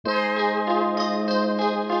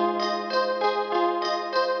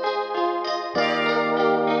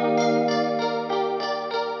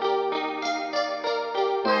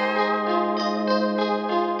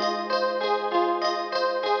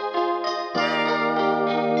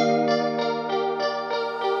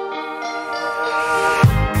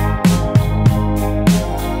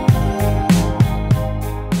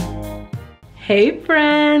Hey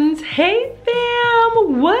friends, hey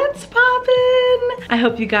fam, what's poppin'? I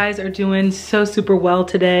hope you guys are doing so super well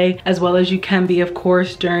today, as well as you can be, of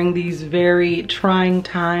course, during these very trying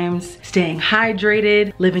times. Staying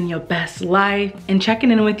hydrated, living your best life, and checking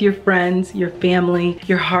in with your friends, your family,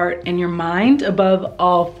 your heart, and your mind above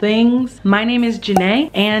all things. My name is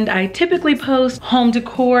Janae, and I typically post home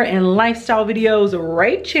decor and lifestyle videos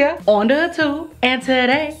right here on the tube. And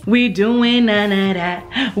today, we doing none of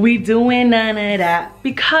that. We doing none of that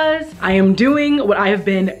because I am doing what I have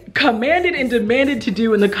been commanded and demanded to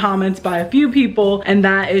do in the comments by a few people, and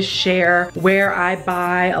that is share where I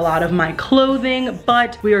buy a lot of my clothing.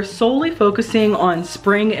 But we are solely focusing on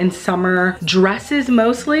spring and summer dresses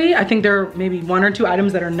mostly. I think there are maybe one or two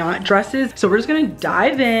items that are not dresses. So we're just gonna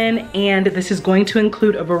dive in, and this is going to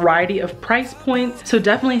include a variety of price points. So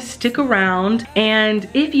definitely stick around. And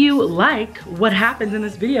if you like what happens in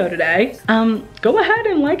this video today, go ahead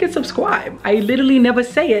and like and subscribe. I literally never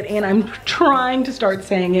say it, and I'm trying to start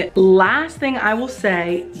saying it. Last thing I will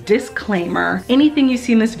say, disclaimer, anything you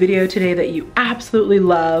see in this video today that you absolutely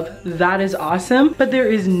love, that is awesome, but there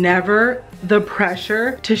is never the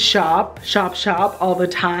pressure to shop all the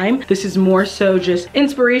time. This is more so just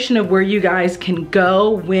inspiration of where you guys can go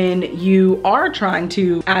when you are trying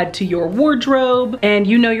to add to your wardrobe, and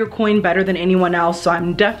you know your coin better than anyone else. So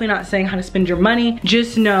I'm definitely not saying how to spend your money.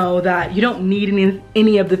 Just know that you don't need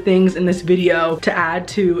any of the things in this video to add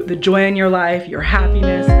to the joy in your life, your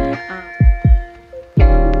happiness.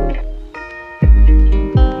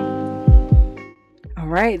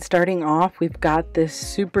 Alright, starting off, we've got this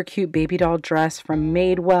super cute baby doll dress from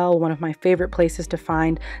Madewell, one of my favorite places to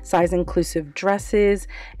find size inclusive dresses.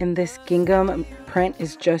 And this gingham print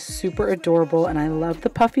is just super adorable, and I love the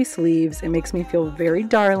puffy sleeves. It makes me feel very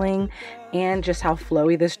darling, and just how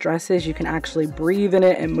flowy this dress is. You can actually breathe in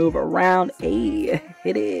it and move around. Hey,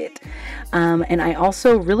 hit it. And I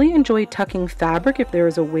also really enjoy tucking fabric if there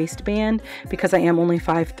is a waistband, because I am only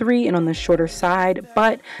 5'3" and on the shorter side,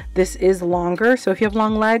 but this is longer. So if you have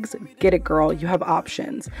long legs, get it girl, you have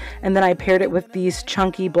options. And then I paired it with these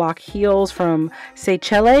chunky block heels from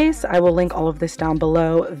SHELBY'S. I will link all of this down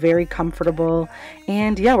below. Very comfortable.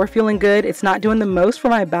 And yeah, we're feeling good. It's not doing the most for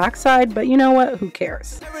my backside, but you know what? Who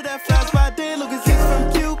cares?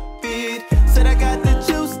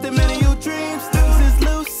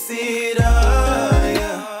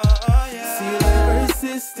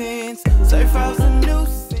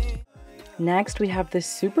 Next, we have this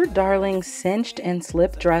super darling cinched and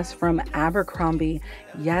slip dress from Abercrombie.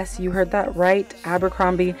 Yes, you heard that right.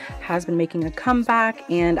 Abercrombie has been making a comeback,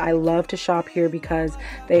 and I love to shop here because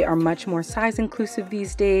they are much more size inclusive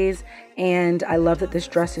these days. And I love that this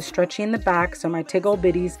dress is stretchy in the back, so my tig old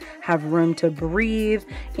bitties have room to breathe,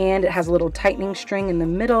 and it has a little tightening string in the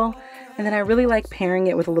middle. And then I really like pairing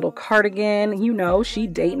it with a little cardigan. You know, she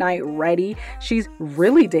date night ready. She's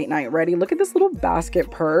really date night ready. Look at this little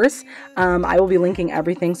basket purse. I will be linking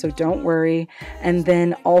everything, so don't worry. And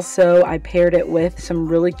then also I paired it with some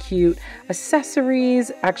really cute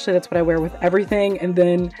accessories. Actually, that's what I wear with everything. And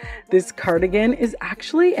then this cardigan is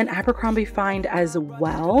actually an Abercrombie find as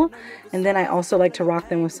well. And then I also like to rock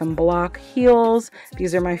them with some block heels.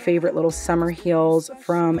 These are my favorite little summer heels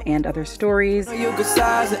from And Other Stories.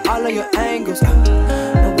 Angles,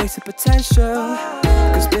 no wasted potential,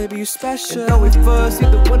 cause baby you special.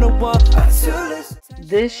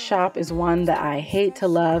 This shop is one that I hate to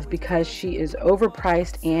love because she is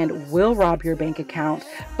overpriced and will rob your bank account,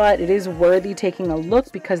 but it is worthy taking a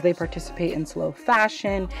look because they participate in slow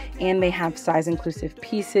fashion and they have size inclusive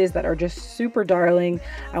pieces that are just super darling.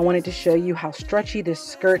 I wanted to show you how stretchy this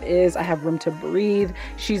skirt is. I have room to breathe.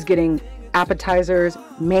 She's getting appetizers,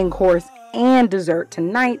 main course, and dessert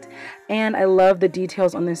tonight. And I love the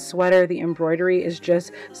details on this sweater. The embroidery is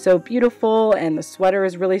just so beautiful, and the sweater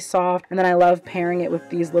is really soft. And then I love pairing it with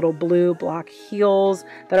these little blue block heels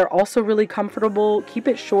that are also really comfortable. Keep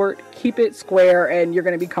it short, keep it square, and you're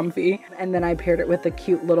gonna be comfy. And then I paired it with a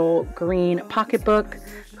cute little green pocketbook.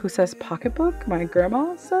 Who says pocketbook? My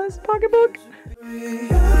grandma says pocketbook. Could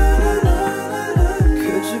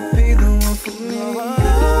you be the one for me?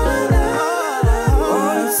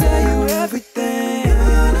 Tell you everything.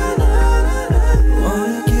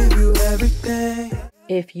 Wanna give you everything.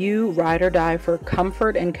 If you ride or die for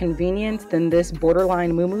comfort and convenience, then this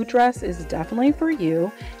borderline muumuu dress is definitely for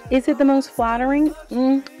you. Is it the most flattering?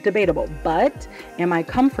 Debatable. But am I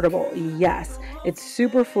comfortable? Yes. It's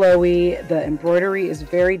super flowy. The embroidery is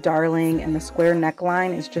very darling, and the square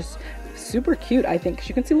neckline is just super cute, I think, because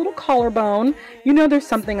you can see a little collarbone. You know there's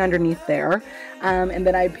something underneath there. And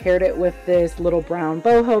then I paired it with this little brown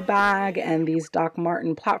boho bag and these Doc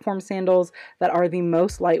Marten platform sandals that are the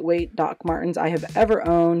most lightweight Doc Martens I have ever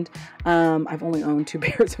owned. I've only owned 2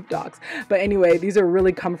 pairs of Docs. But anyway, these are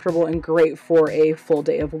really comfortable and great for a full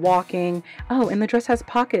day of walking. Oh, and the dress has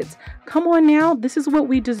pockets. Come on now, this is what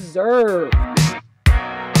we deserve.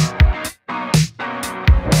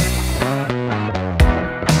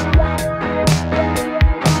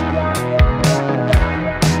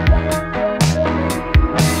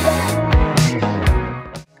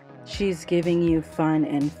 She's giving you fun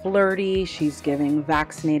and flirty. She's giving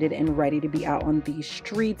vaccinated and ready to be out on the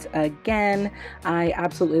streets again. I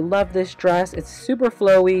absolutely love this dress. It's super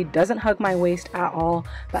flowy, doesn't hug my waist at all,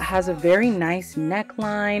 but has a very nice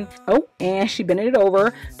neckline. Oh, and she bended it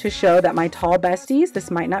over to show that my tall besties, this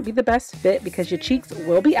might not be the best fit because your cheeks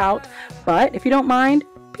will be out, but if you don't mind,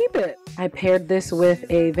 peep it. I paired this with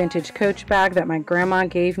a vintage Coach bag that my grandma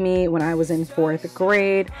gave me when I was in 4th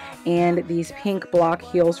grade, and these pink block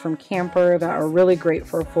heels from Camper that are really great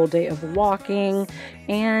for a full day of walking.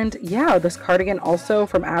 And yeah, this cardigan also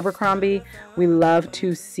from Abercrombie. We love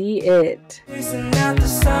to see it.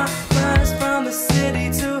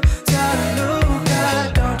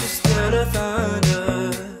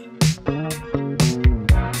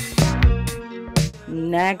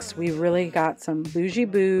 Next, we really got some bougie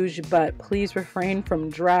bouge, but please refrain from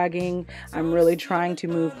dragging. I'm really trying to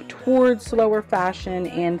move towards slower fashion,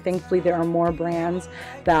 and thankfully there are more brands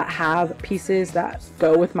that have pieces that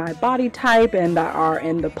go with my body type and that are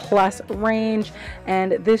in the plus range.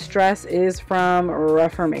 And this dress is from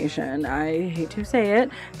Reformation. I hate to say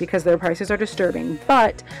it because their prices are disturbing,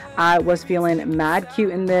 but I was feeling mad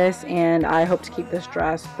cute in this, and I hope to keep this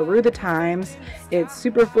dress through the times. It's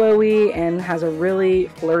super flowy and has a really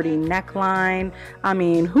flirty neckline. I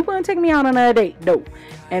mean, who gonna take me out on a date? No.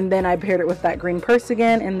 And then I paired it with that green purse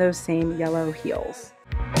again and those same yellow heels.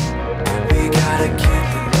 We gotta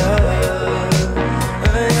keep the love.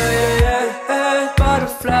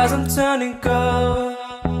 Butterflies, I'm turning gold.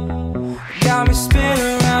 Got me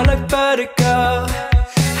spinning around like vertigo.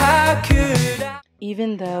 How could I?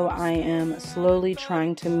 Even though I am slowly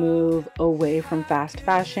trying to move away from fast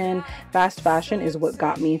fashion is what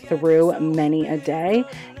got me through many a day.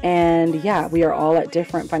 And yeah, we are all at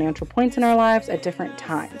different financial points in our lives at different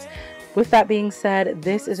times. With that being said,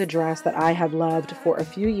 this is a dress that I have loved for a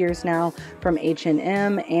few years now from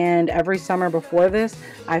H&M, and every summer before this,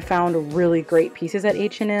 I found really great pieces at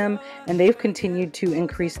H&M, and they've continued to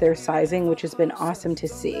increase their sizing, which has been awesome to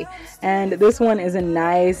see. And this one is a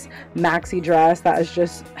nice maxi dress that is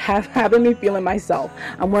just having me feeling myself.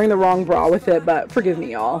 I'm wearing the wrong bra with it, but forgive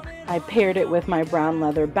me, y'all. I paired it with my brown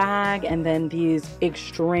leather bag and then these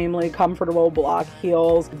extremely comfortable block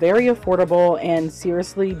heels, very affordable and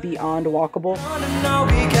seriously beyond walkable.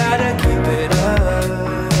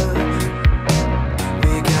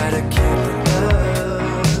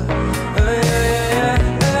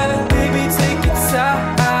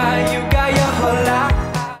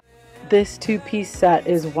 This 2-piece set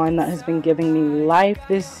is one that has been giving me life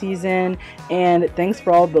this season, and thanks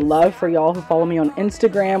for all the love for y'all who follow me on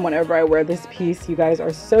Instagram whenever I wear this piece. You guys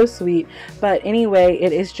are so sweet. But anyway,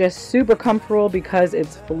 it is just super comfortable because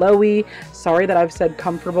it's flowy. Sorry that I've said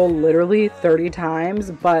comfortable literally 30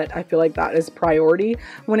 times, but I feel like that is priority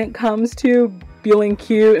when it comes to feeling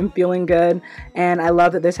cute and feeling good. And I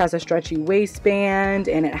love that this has a stretchy waistband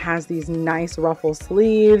and it has these nice ruffle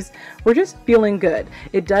sleeves. We're just feeling good.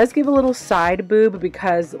 It does give a little side boob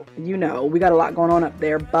because, you know, we got a lot going on up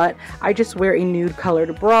there, but I just wear a nude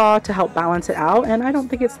colored bra to help balance it out, and I don't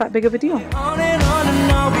think it's that big of a deal. On and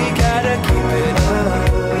on, we gotta keep it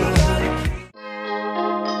up.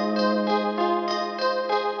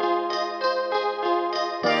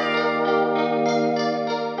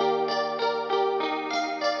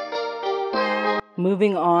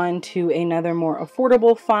 Moving on to another more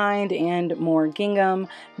affordable find and more gingham.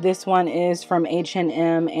 This one is from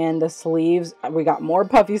H&M, and the sleeves, we got more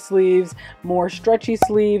puffy sleeves, more stretchy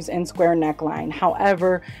sleeves, and square neckline.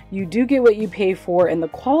 However, you do get what you pay for, and the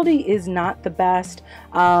quality is not the best.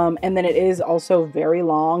 And then it is also very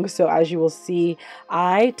long. So as you will see,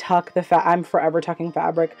 I tuck I'm forever tucking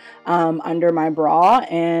fabric under my bra,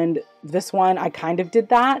 and this one I kind of did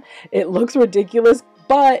that. It looks ridiculous,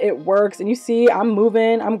 but it works, and you see I'm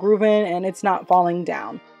moving, I'm grooving, and it's not falling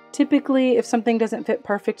down. Typically, if something doesn't fit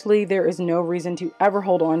perfectly, there is no reason to ever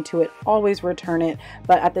hold on to it. Always return it.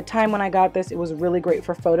 But at the time when I got this, it was really great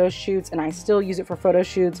for photo shoots, and I still use it for photo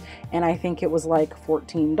shoots, and I think it was like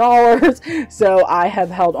 $14. So I have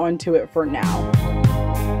held on to it for now.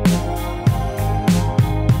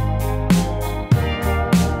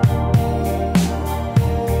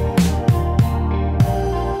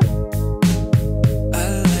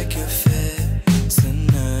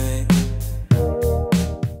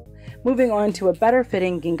 Moving on to a better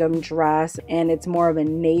fitting gingham dress, and it's more of a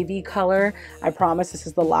navy color. I promise this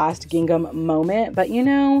is the last gingham moment, but you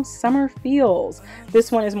know, summer feels.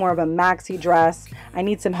 This one is more of a maxi dress. I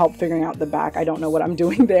need some help figuring out the back. I don't know what I'm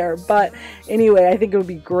doing there, but anyway, I think it would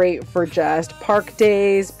be great for just park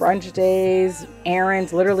days, brunch days,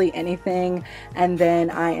 errands, literally anything. And then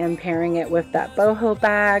I am pairing it with that boho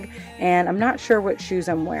bag, and I'm not sure what shoes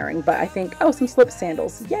I'm wearing, but I think, oh, some slip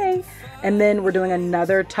sandals, yay. And then we're doing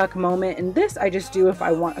another tuck moment, and this I just do if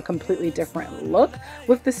I want a completely different look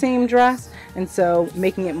with the same dress, and so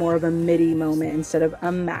making it more of a midi moment instead of a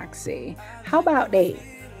maxi. How about that?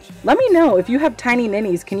 Let me know if you have tiny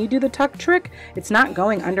ninnies. Can you do the tuck trick? It's not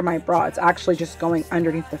going under my bra, it's actually just going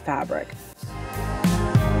underneath the fabric.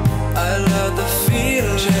 I love the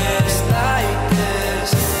feeling just like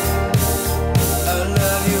this. I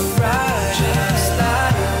love you right just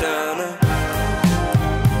like Donna.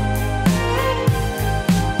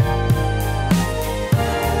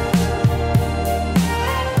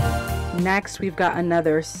 Next, we've got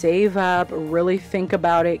another save up, really think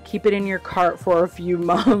about it, keep it in your cart for a few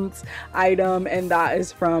months item, and that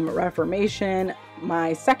is from Reformation.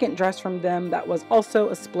 My second dress from them that was also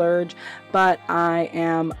a splurge, but I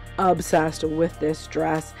am obsessed with this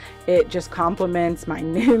dress. It just complements my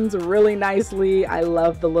nins really nicely. I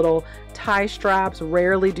love the little tie straps.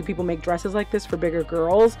 Rarely do people make dresses like this for bigger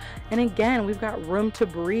girls. And again, we've got room to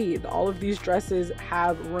breathe. All of these dresses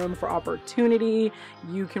have room for opportunity.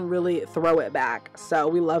 You can really throw it back. So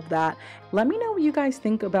we love that. Let me know what you guys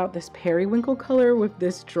think about this periwinkle color with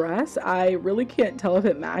this dress. I really can't tell if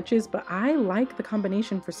it matches, but I like the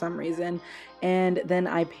combination for some reason. And then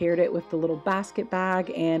I paired it with the little basket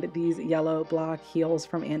bag and these yellow block heels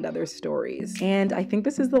from And Other Stories. And I think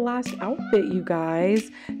this is the last outfit, you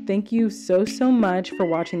guys. Thank you so much for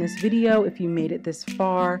watching this video. If you made it this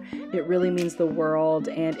far, it really means the world.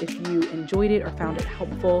 And if you enjoyed it or found it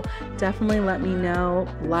helpful, definitely let me know.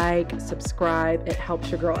 Like, subscribe, it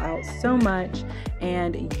helps your girl out so much.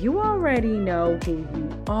 And you already know who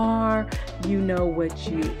you are. You know what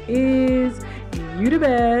you is. You the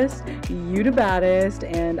best, you the baddest,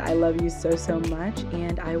 and I love you so much,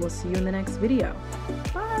 and I will see you in the next video.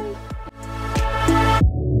 Bye.